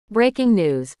Breaking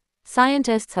news.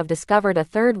 Scientists have discovered a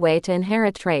third way to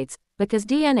inherit traits, because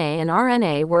DNA and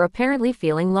RNA were apparently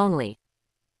feeling lonely.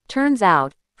 Turns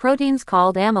out, proteins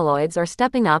called amyloids are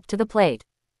stepping up to the plate.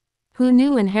 Who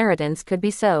knew inheritance could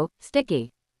be so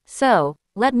sticky? So,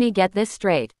 let me get this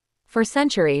straight. For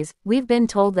centuries, we've been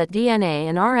told that DNA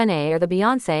and RNA are the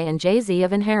Beyoncé and Jay-Z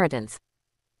of inheritance.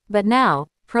 But now,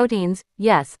 proteins,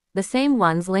 yes, the same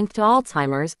ones linked to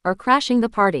Alzheimer's, are crashing the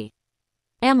party.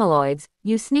 Amyloids,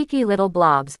 you sneaky little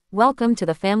blobs, welcome to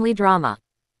the family drama.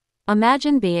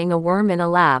 Imagine being a worm in a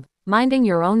lab, minding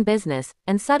your own business,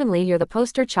 and suddenly you're the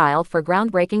poster child for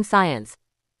groundbreaking science.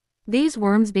 These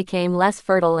worms became less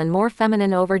fertile and more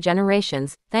feminine over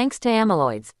generations, thanks to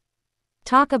amyloids.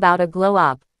 Talk about a glow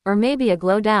up, or maybe a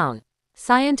glow down.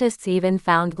 Scientists even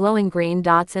found glowing green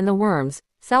dots in the worms'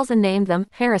 cells and named them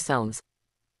Herasomes.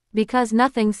 Because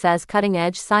nothing says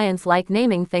cutting-edge science like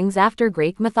naming things after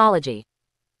Greek mythology.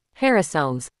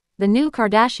 Herasomes, the new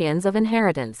Kardashians of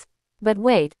inheritance. But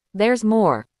wait, there's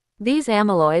more. These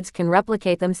amyloids can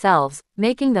replicate themselves,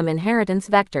 making them inheritance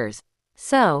vectors.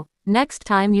 So, next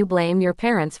time you blame your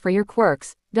parents for your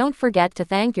quirks, don't forget to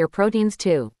thank your proteins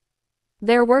too.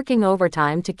 They're working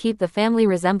overtime to keep the family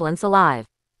resemblance alive.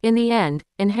 In the end,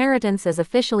 inheritance is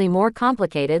officially more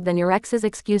complicated than your ex's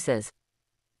excuses.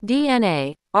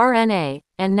 DNA, RNA,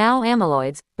 and now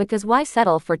amyloids, because why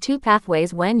settle for 2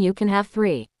 pathways when you can have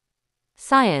 3?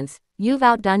 Science, you've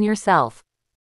outdone yourself.